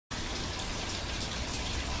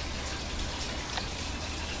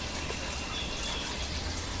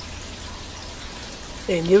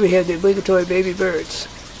And here we have the obligatory baby birds.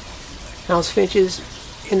 House finches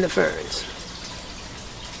in the ferns.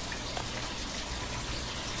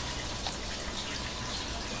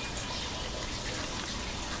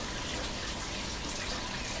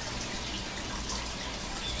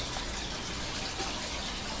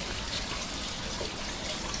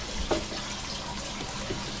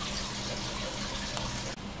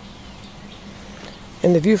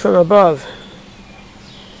 And the view from above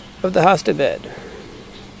of the hosta bed.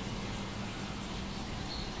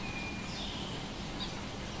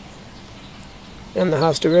 And the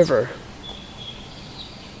Hosta River,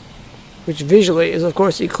 which visually is of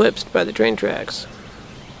course eclipsed by the train tracks.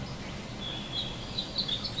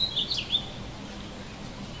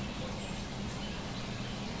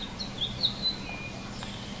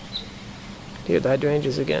 Here the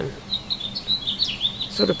hydrangeas again.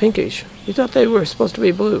 Sort of pinkish. You thought they were supposed to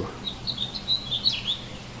be blue.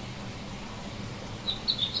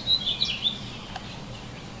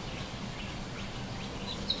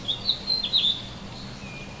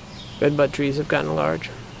 Redbud trees have gotten large.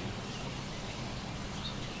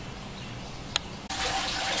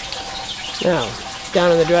 Now,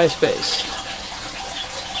 down in the dry space.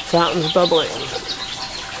 Fountains bubbling.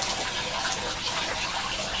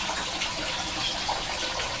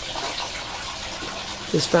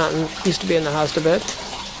 This fountain used to be in the hosta bed.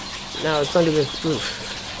 Now it's under the roof.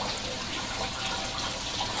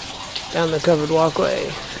 Down the covered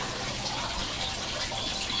walkway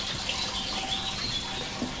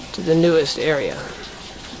to the newest area,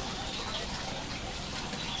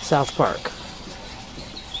 South Park.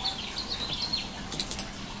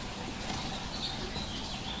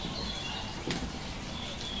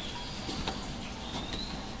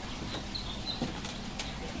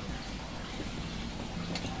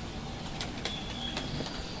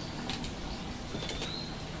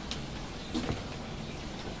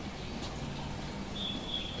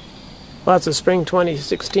 Lots of spring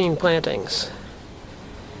 2016 plantings.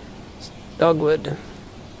 Dogwood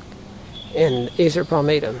and Acer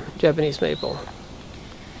palmatum, Japanese maple,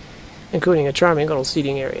 including a charming little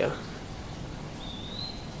seating area.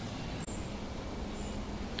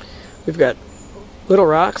 We've got little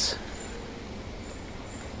rocks,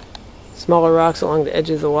 smaller rocks along the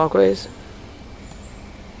edges of the walkways.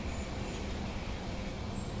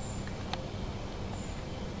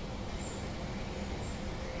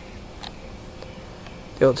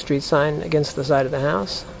 The old street sign against the side of the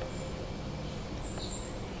house.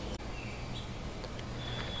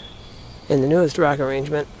 And the newest rock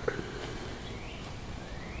arrangement.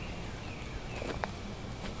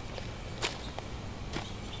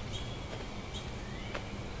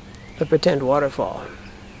 A pretend waterfall.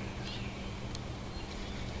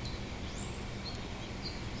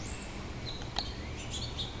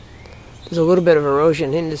 There's a little bit of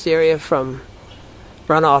erosion in this area from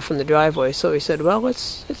runoff from the driveway, so we said, well,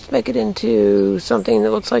 let's make it into something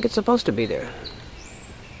that looks like it's supposed to be there.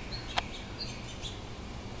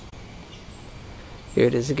 Here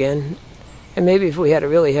it is again. And maybe if we had a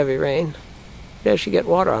really heavy rain, we'd actually get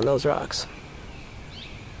water on those rocks.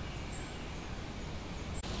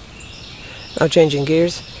 Now changing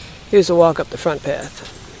gears, here's a walk up the front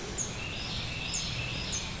path.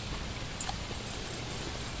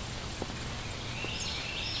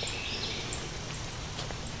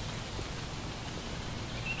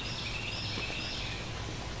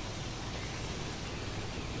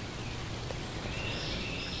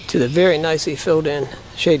 To the very nicely filled in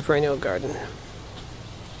shade perennial garden.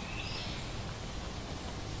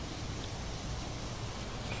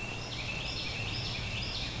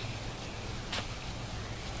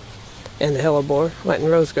 And the hellebore, Latin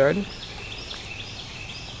rose garden.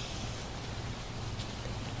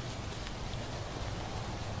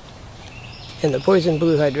 And the poison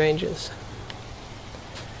blue hydrangeas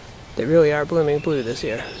that really are blooming blue this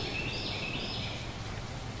year.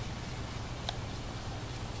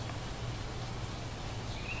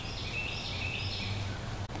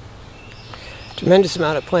 Tremendous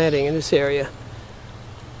amount of planting in this area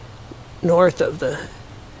north of the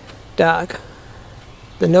dock,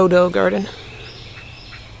 the no-do garden.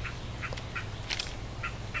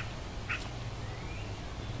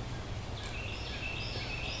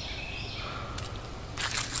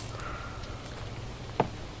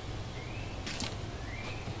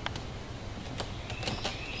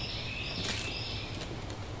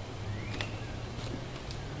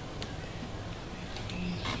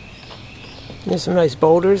 There's some nice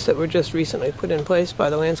boulders that were just recently put in place by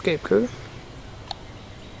the landscape crew.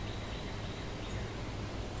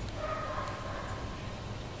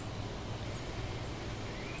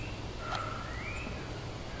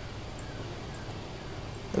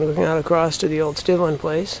 Looking out across to the old Stivlin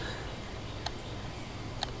place,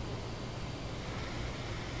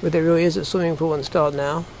 but there really is a swimming pool installed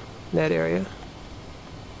now in that area.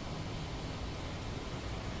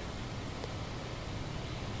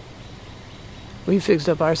 We fixed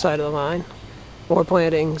up our side of the line. More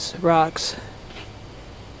plantings, rocks,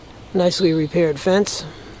 nicely repaired fence.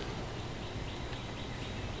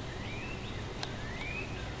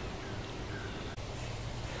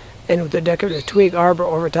 And with the decorative twig arbor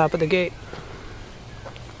over top of the gate.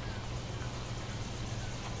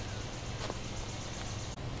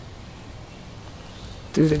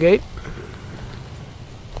 Through the gate.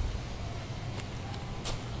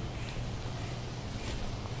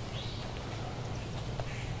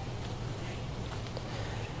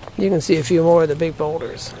 You can see a few more of the big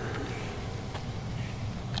boulders.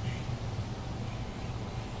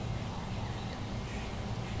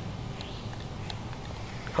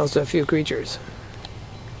 Also a few creatures.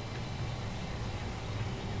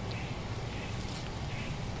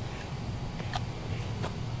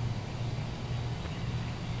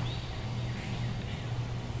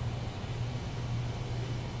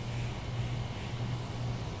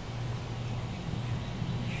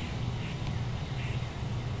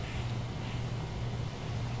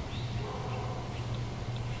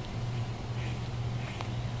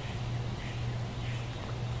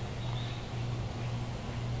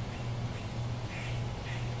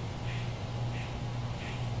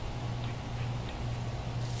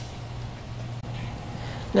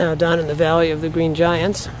 Now down in the Valley of the Green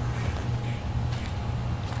Giants,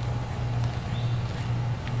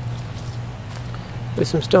 with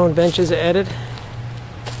some stone benches added,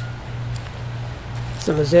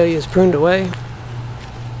 some azaleas pruned away,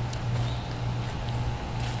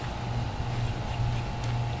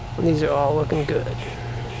 and these are all looking good.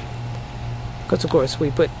 Because of course we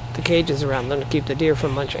put the cages around them to keep the deer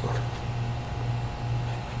from munching.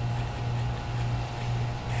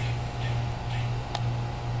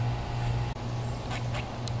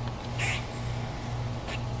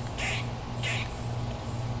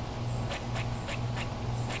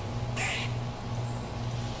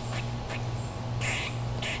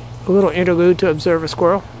 A little interlude to observe a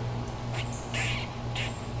squirrel.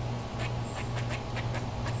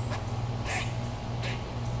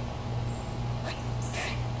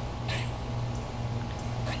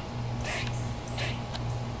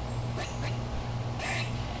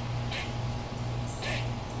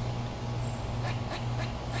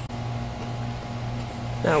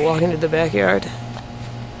 Now walking to the backyard,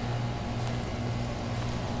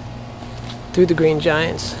 through the Green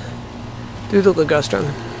Giants, through the ligustrum,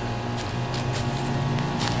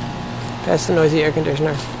 past the noisy air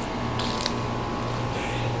conditioner,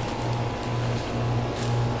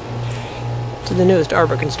 to the newest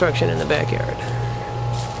arbor construction in the backyard.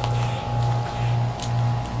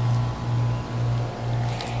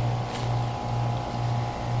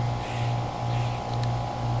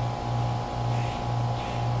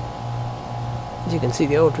 As you can see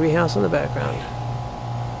the old tree house in the background.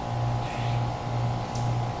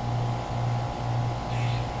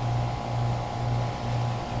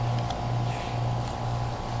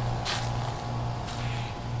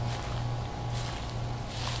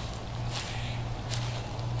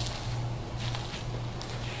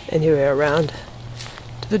 And here we are around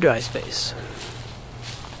to the dry space.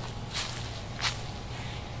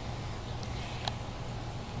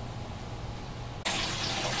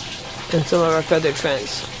 And some of our feathered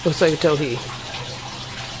friends. Looks like a towhee.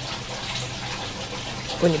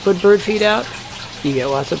 When you put bird feed out, you get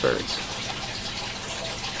lots of birds.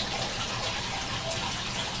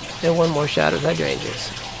 And one more shot of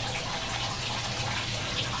hydrangeas.